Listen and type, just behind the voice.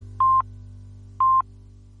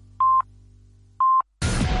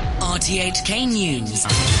RTHK News.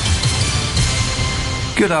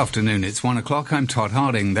 Good afternoon, it's 1 o'clock, I'm Todd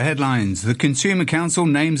Harding. The headlines. The Consumer Council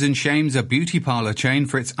names and shames a beauty parlour chain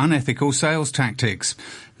for its unethical sales tactics.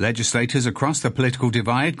 Legislators across the political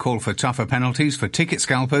divide call for tougher penalties for ticket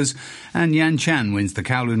scalpers, and Yan Chan wins the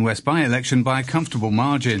Kowloon West by-election by a comfortable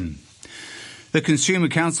margin. The Consumer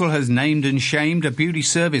Council has named and shamed a beauty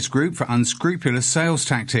service group for unscrupulous sales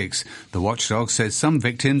tactics. The watchdog says some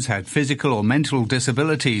victims had physical or mental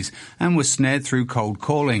disabilities and were snared through cold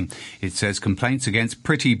calling. It says complaints against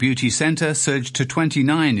Pretty Beauty Centre surged to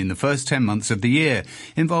 29 in the first 10 months of the year,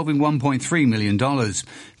 involving $1.3 million.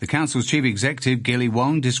 The council's chief executive, Gilly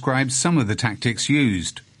Wong, describes some of the tactics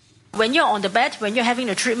used. When you're on the bed, when you're having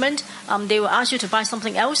a treatment, they will ask you to buy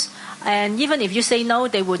something else. And even if you say no,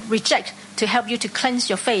 they would reject to help you to cleanse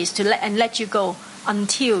your face and let you go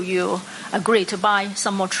until you agree to buy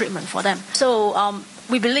some more treatment for them. So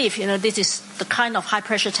we believe, this is the kind of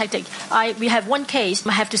high-pressure tactic. We have one case,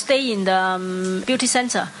 I have to stay in the beauty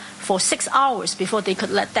center for 6 hours before they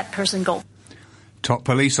could let that person go. Top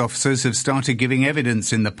police officers have started giving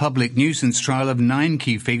evidence in the public nuisance trial of 9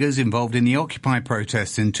 key figures involved in the Occupy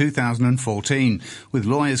protests in 2014, with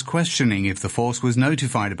lawyers questioning if the force was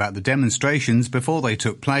notified about the demonstrations before they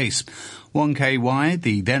took place. Wong Kei-wai,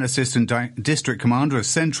 the then Assistant District Commander of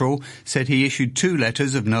Central, said he issued 2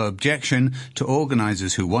 letters of no objection to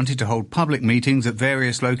organisers who wanted to hold public meetings at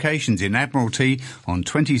various locations in Admiralty on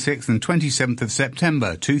 26th and 27th of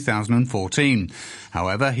September 2014.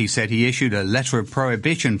 However, he said he issued a letter of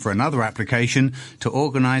prohibition for another application to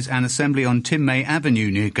organise an assembly on Tin Mei Avenue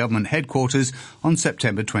near government headquarters on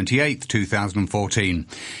September 28, 2014.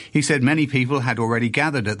 He said many people had already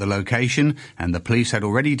gathered at the location and the police had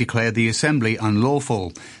already declared the assembly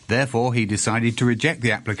unlawful. Therefore, he decided to reject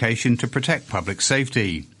the application to protect public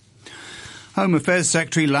safety. Home Affairs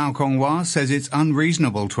Secretary Lau Kong-wah says it's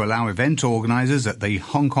unreasonable to allow event organisers at the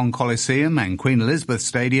Hong Kong Coliseum and Queen Elizabeth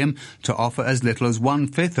Stadium to offer as little as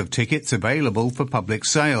 1/5 of tickets available for public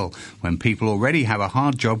sale, when people already have a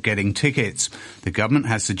hard job getting tickets. The government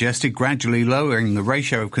has suggested gradually lowering the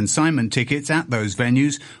ratio of consignment tickets at those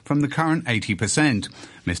venues from the current 80%.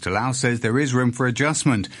 Mr. Lau says there is room for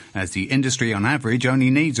adjustment, as the industry on average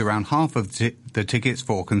only needs around half of the tickets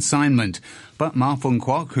for consignment. But Ma Fung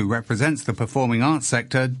Kwok, who represents the performing arts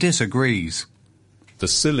sector, disagrees. The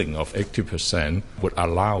ceiling of 80% would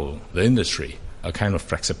allow the industry a kind of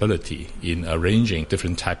flexibility in arranging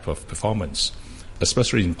different type of performance,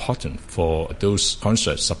 especially important for those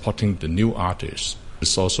concerts supporting the new artists.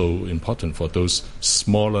 It's also important for those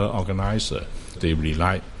smaller organizers. They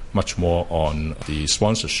rely much more on the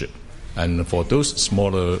sponsorship. And for those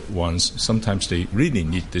smaller ones, sometimes they really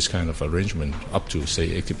need this kind of arrangement up to, say,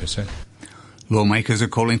 80%. Lawmakers are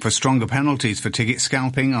calling for stronger penalties for ticket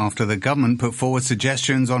scalping after the government put forward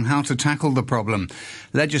suggestions on how to tackle the problem.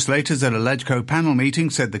 Legislators at a LegCo panel meeting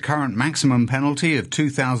said the current maximum penalty of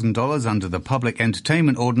 $2,000 under the Public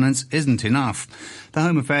Entertainment Ordinance isn't enough. The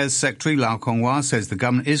Home Affairs Secretary Lau Kong-wah says the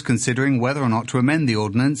government is considering whether or not to amend the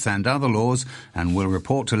ordinance and other laws and will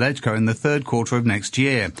report to LegCo in the third quarter of next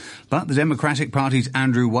year. But the Democratic Party's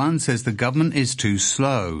Andrew Wan says the government is too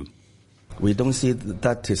slow. We don't see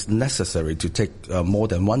that it's necessary to take more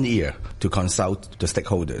than 1 year to consult the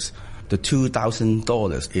stakeholders. The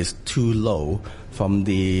 $2,000 is too low from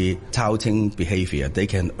the touting behavior. They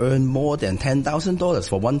can earn more than $10,000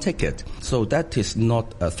 for one ticket. So that is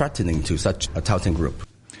not threatening to such a touting group.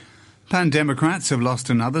 Pan-Democrats have lost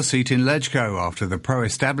another seat in LegCo after the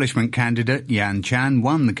pro-establishment candidate Yan Chan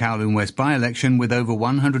won the Kowloon West by-election with over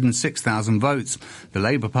 106,000 votes. The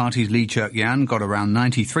Labour Party's Lee Cheuk-yan got around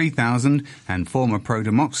 93,000 and former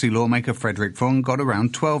pro-democracy lawmaker Frederick Fung got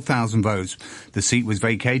around 12,000 votes. The seat was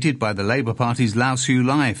vacated by the Labour Party's Lau Siu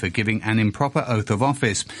Lai for giving an improper oath of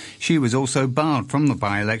office. She was also barred from the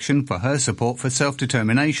by-election for her support for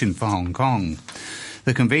self-determination for Hong Kong.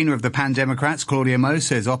 The convener of the Pan-Democrats, Claudia Mo,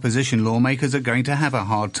 says opposition lawmakers are going to have a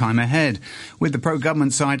hard time ahead. With the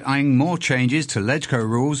pro-government side eyeing more changes to LegCo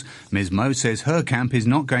rules, Ms Mo says her camp is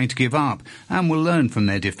not going to give up and will learn from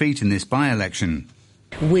their defeat in this by-election.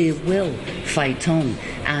 We will fight on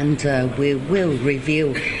and we will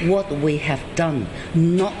review what we have done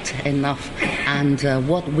not enough and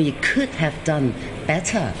what we could have done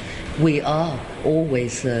better. We are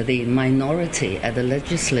always the minority at the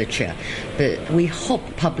legislature, but we hope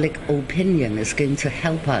public opinion is going to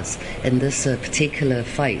help us in this particular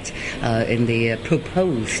fight in the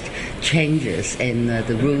proposed changes in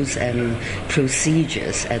the rules and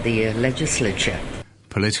procedures at the legislature.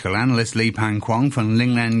 Political analyst Li Pangquang from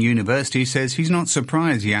Lingnan University says he's not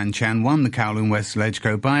surprised Yan Chan won the Kowloon West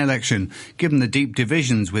LegCo by-election, given the deep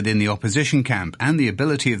divisions within the opposition camp and the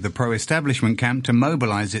ability of the pro-establishment camp to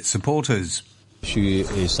mobilise its supporters. She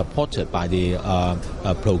is supported by the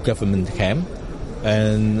pro-government camp,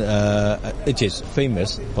 and it is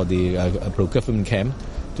famous for the pro-government camp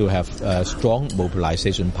to have strong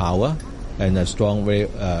mobilization power and a strong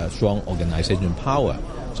organization power.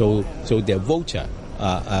 So their voter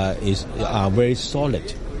are very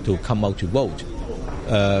solid to come out to vote.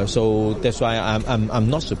 So that's why I'm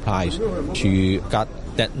not surprised she got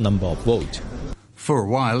that number of votes. For a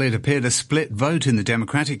while, it appeared a split vote in the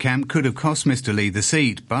Democratic camp could have cost Mr. Lee the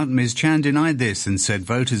seat, but Ms. Chan denied this and said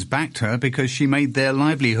voters backed her because she made their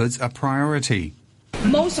livelihoods a priority.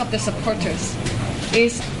 Most of the supporters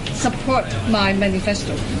support my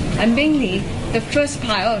manifesto, and mainly the first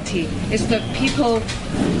priority is the people's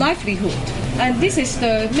livelihood, and this is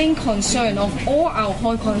the main concern of all our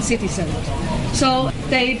Hong Kong citizens. So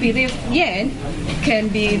they believe Yan can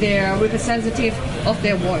be their representative of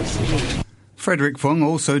their voice. Frederick Fung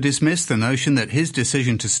also dismissed the notion that his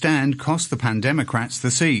decision to stand cost the Pan-Democrats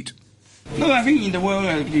the seat. No, I think in the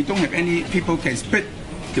world you don't have any people can split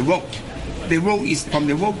the vote. The vote is from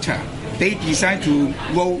the voter. They decide to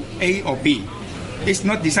vote A or B. It's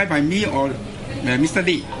not decided by me or Mr.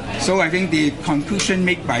 Lee. So I think the conclusion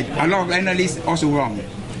made by a lot of analysts also wrong.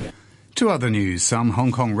 To other news, some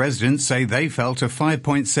Hong Kong residents say they felt a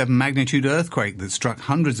 5.7 magnitude earthquake that struck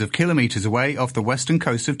hundreds of kilometres away off the western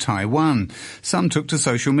coast of Taiwan. Some took to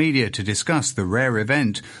social media to discuss the rare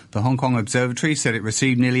event. The Hong Kong Observatory said it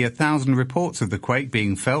received nearly 1,000 reports of the quake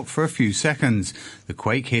being felt for a few seconds. The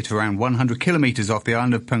quake hit around 100 kilometres off the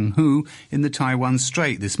island of Penghu in the Taiwan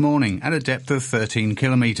Strait this morning at a depth of 13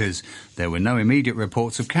 kilometres. There were no immediate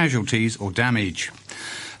reports of casualties or damage.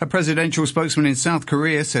 A presidential spokesman in South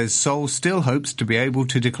Korea says Seoul still hopes to be able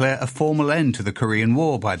to declare a formal end to the Korean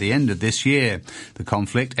War by the end of this year. The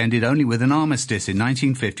conflict ended only with an armistice in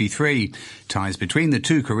 1953. Ties between the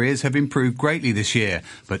two Koreas have improved greatly this year,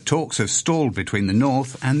 but talks have stalled between the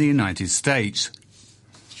North and the United States.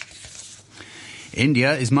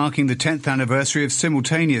 India is marking the 10th anniversary of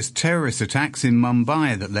simultaneous terrorist attacks in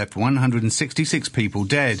Mumbai that left 166 people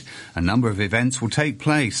dead. A number of events will take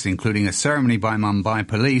place, including a ceremony by Mumbai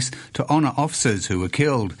police to honour officers who were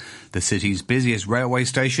killed. The city's busiest railway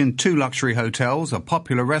station, 2 luxury hotels, a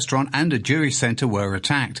popular restaurant and a Jewish centre were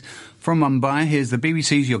attacked. From Mumbai, here's the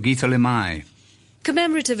BBC's Yogita Limai.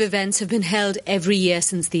 Commemorative events have been held every year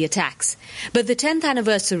since the attacks, but the 10th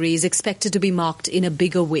anniversary is expected to be marked in a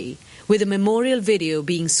bigger way, with a memorial video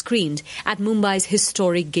being screened at Mumbai's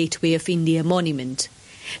historic Gateway of India monument.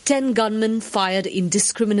 10 gunmen fired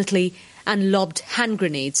indiscriminately and lobbed hand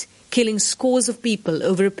grenades, killing scores of people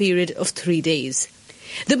over a period of 3 days.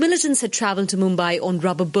 The militants had travelled to Mumbai on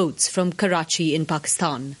rubber boats from Karachi in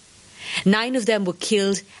Pakistan. 9 of them were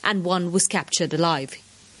killed and 1 was captured alive.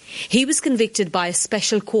 He was convicted by a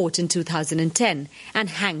special court in 2010 and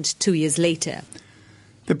hanged 2 years later.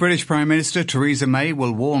 The British Prime Minister Theresa May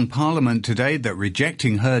will warn Parliament today that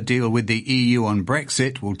rejecting her deal with the EU on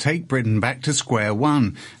Brexit will take Britain back to square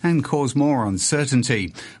one and cause more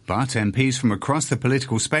uncertainty. But MPs from across the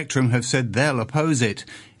political spectrum have said they'll oppose it.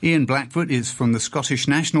 Ian Blackfoot is from the Scottish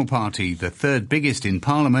National Party, the third biggest in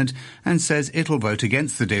Parliament, and says it'll vote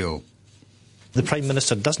against the deal. The Prime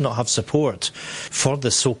Minister does not have support for the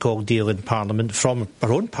so-called deal in Parliament from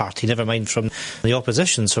her own party, never mind from the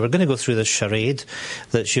opposition. So we're going to go through this charade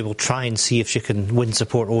that she will try and see if she can win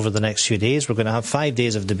support over the next few days. We're going to have 5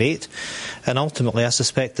 days of debate, and ultimately I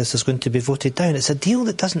suspect this is going to be voted down. It's a deal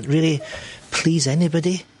that doesn't really please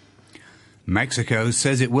anybody. Mexico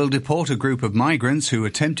says it will deport a group of migrants who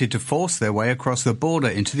attempted to force their way across the border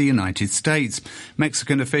into the United States.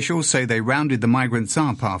 Mexican officials say they rounded the migrants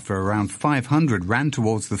up after around 500 ran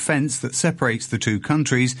towards the fence that separates the two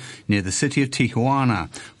countries near the city of Tijuana.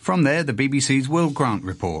 From there, the BBC's Will Grant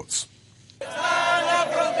reports.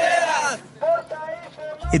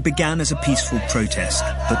 It began as a peaceful protest,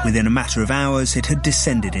 but within a matter of hours it had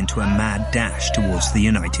descended into a mad dash towards the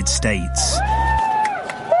United States.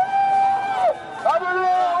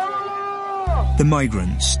 The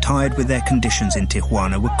migrants, tired with their conditions in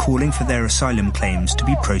Tijuana, were calling for their asylum claims to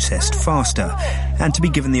be processed faster and to be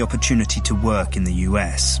given the opportunity to work in the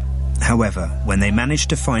US. However, when they managed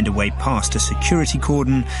to find a way past a security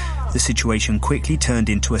cordon, the situation quickly turned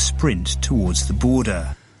into a sprint towards the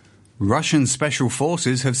border. Russian special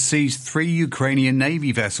forces have seized 3 Ukrainian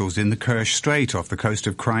Navy vessels in the Kerch Strait off the coast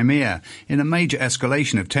of Crimea in a major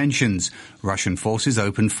escalation of tensions. Russian forces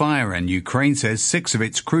opened fire and Ukraine says 6 of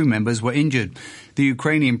its crew members were injured. The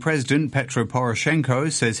Ukrainian President Petro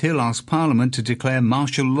Poroshenko says he'll ask Parliament to declare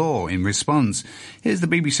martial law in response. Here's the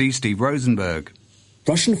BBC's Steve Rosenberg.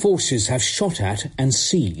 Russian forces have shot at and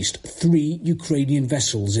seized 3 Ukrainian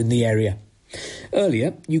vessels in the area.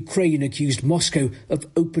 Earlier, Ukraine accused Moscow of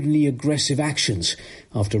openly aggressive actions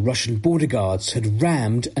after Russian border guards had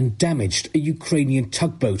rammed and damaged a Ukrainian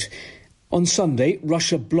tugboat. On Sunday,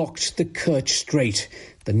 Russia blocked the Kerch Strait,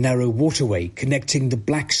 the narrow waterway connecting the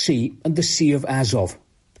Black Sea and the Sea of Azov.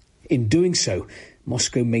 In doing so,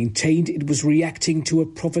 Moscow maintained it was reacting to a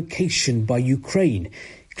provocation by Ukraine,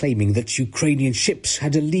 claiming that Ukrainian ships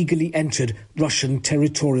had illegally entered Russian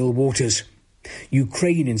territorial waters.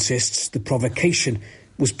 Ukraine insists the provocation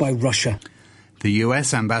was by Russia. The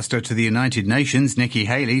US ambassador to the United Nations, Nikki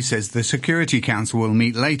Haley, says the Security Council will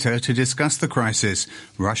meet later to discuss the crisis.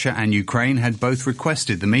 Russia and Ukraine had both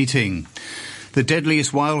requested the meeting. The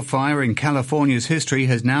deadliest wildfire in California's history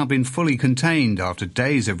has now been fully contained after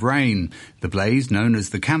days of rain. The blaze, known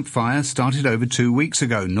as the Camp Fire, started over 2 weeks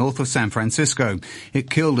ago north of San Francisco. It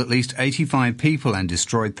killed at least 85 people and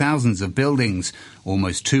destroyed thousands of buildings.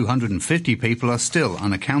 Almost 250 people are still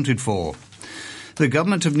unaccounted for. The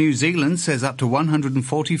government of New Zealand says up to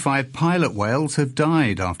 145 pilot whales have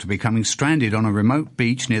died after becoming stranded on a remote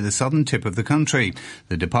beach near the southern tip of the country.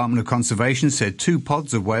 The Department of Conservation said 2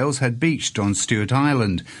 pods of whales had beached on Stewart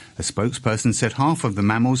Island. A spokesperson said half of the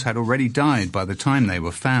mammals had already died by the time they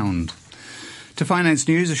were found. To finance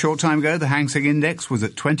news, a short time ago, the Hang Seng Index was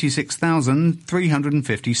at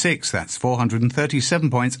 26,356. That's 437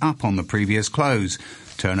 points up on the previous close.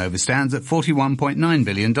 Turnover stands at $41.9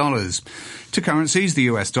 billion. To currencies, the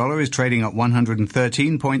US dollar is trading at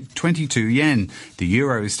 113.22 yen. The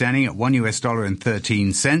euro is standing at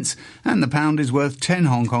 $1.13, and the pound is worth 10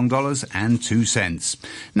 Hong Kong dollars and 2 cents.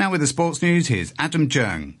 Now with the sports news, here's Adam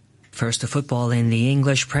Jung. First to football in the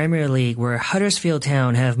English Premier League, where Huddersfield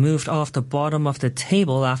Town have moved off the bottom of the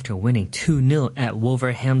table after winning 2-0 at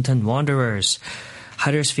Wolverhampton Wanderers.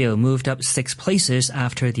 Huddersfield moved up 6 places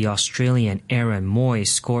after the Australian Aaron Moy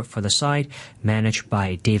scored for the side, managed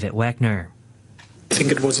by David Wagner. I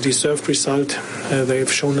think it was a deserved result. They've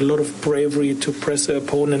shown a lot of bravery to press the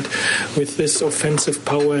opponent with this offensive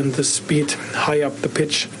power and the speed high up the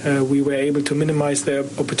pitch. We were able to minimize their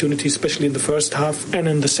opportunities, especially in the first half. And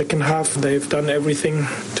in the second half, they've done everything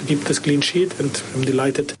to keep this clean sheet, and I'm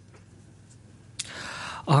delighted.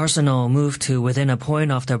 Arsenal moved to within a point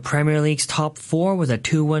of the Premier League's top 4 with a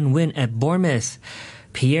 2-1 win at Bournemouth.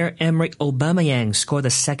 Pierre-Emerick Aubameyang scored the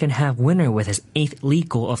second-half winner with his 8th league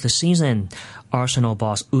goal of the season. Arsenal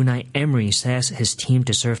boss Unai Emery says his team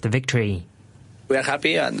deserved the victory. We are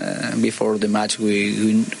happy, and before the match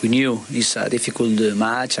we knew it's a difficult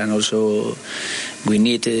match, and also we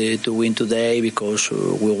need to win today because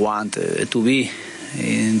we want to be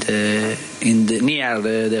in the near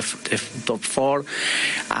the top 4,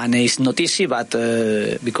 and it's not easy, but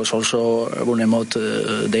because also Bournemouth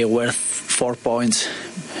they were 4 points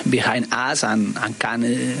behind us and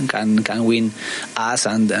can win us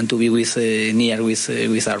and to be with near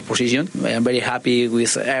with our position. I am very happy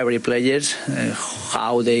with every players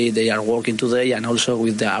how they are working today, and also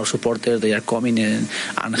with our supporters. They are coming and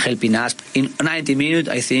helping us. In 90 minutes,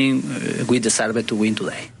 I think we deserve to win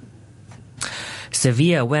today.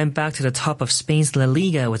 Sevilla went back to the top of Spain's La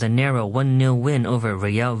Liga with a narrow 1-0 win over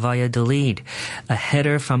Real Valladolid. A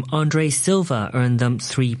header from Andre Silva earned them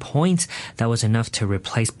 3 points. That was enough to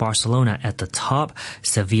replace Barcelona at the top.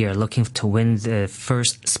 Sevilla looking to win the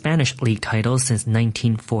first Spanish league title since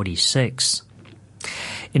 1946.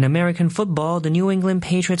 In American football, the New England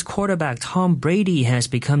Patriots quarterback Tom Brady has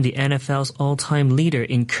become the NFL's all-time leader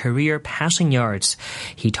in career passing yards.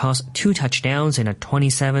 He tossed 2 touchdowns in a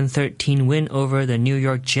 27-13 win over the New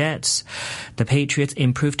York Jets. The Patriots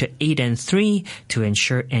improved to 8-3 to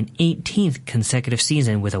ensure an 18th consecutive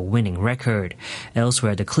season with a winning record.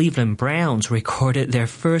 Elsewhere, the Cleveland Browns recorded their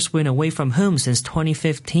first win away from home since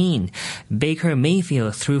 2015. Baker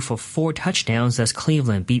Mayfield threw for 4 touchdowns as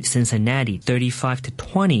Cleveland beat Cincinnati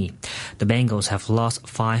 35-20. The Bengals have lost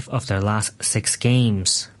 5 of their last 6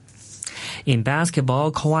 games. In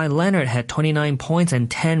basketball, Kawhi Leonard had 29 points and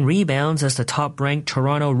 10 rebounds as the top-ranked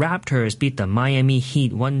Toronto Raptors beat the Miami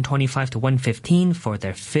Heat 125-115 for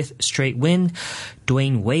their 5th straight win.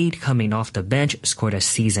 Dwayne Wade, coming off the bench, scored a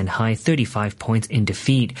season-high 35 points in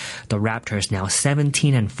defeat. The Raptors, now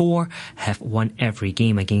 17-4, have won every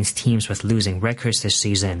game against teams with losing records this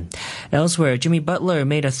season. Elsewhere, Jimmy Butler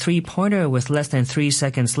made a three-pointer with less than 3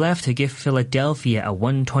 seconds left to give Philadelphia a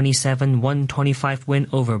 127-125 win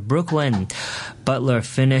over Brooklyn. Butler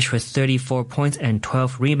finished with 34 points and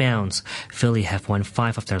 12 rebounds. Philly have won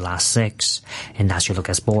 5 of their last 6. And that's your look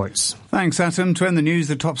at sports. Thanks, Atom. To end the news,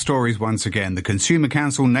 the top stories once again. The Consumer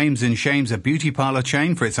Council names and shames a beauty parlour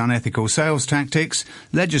chain for its unethical sales tactics.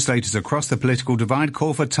 Legislators across the political divide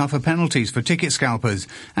call for tougher penalties for ticket scalpers.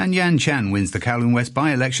 And Yan Chan wins the Kowloon West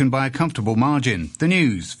by-election by a comfortable margin. The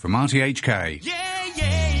news from RTHK. Yeah!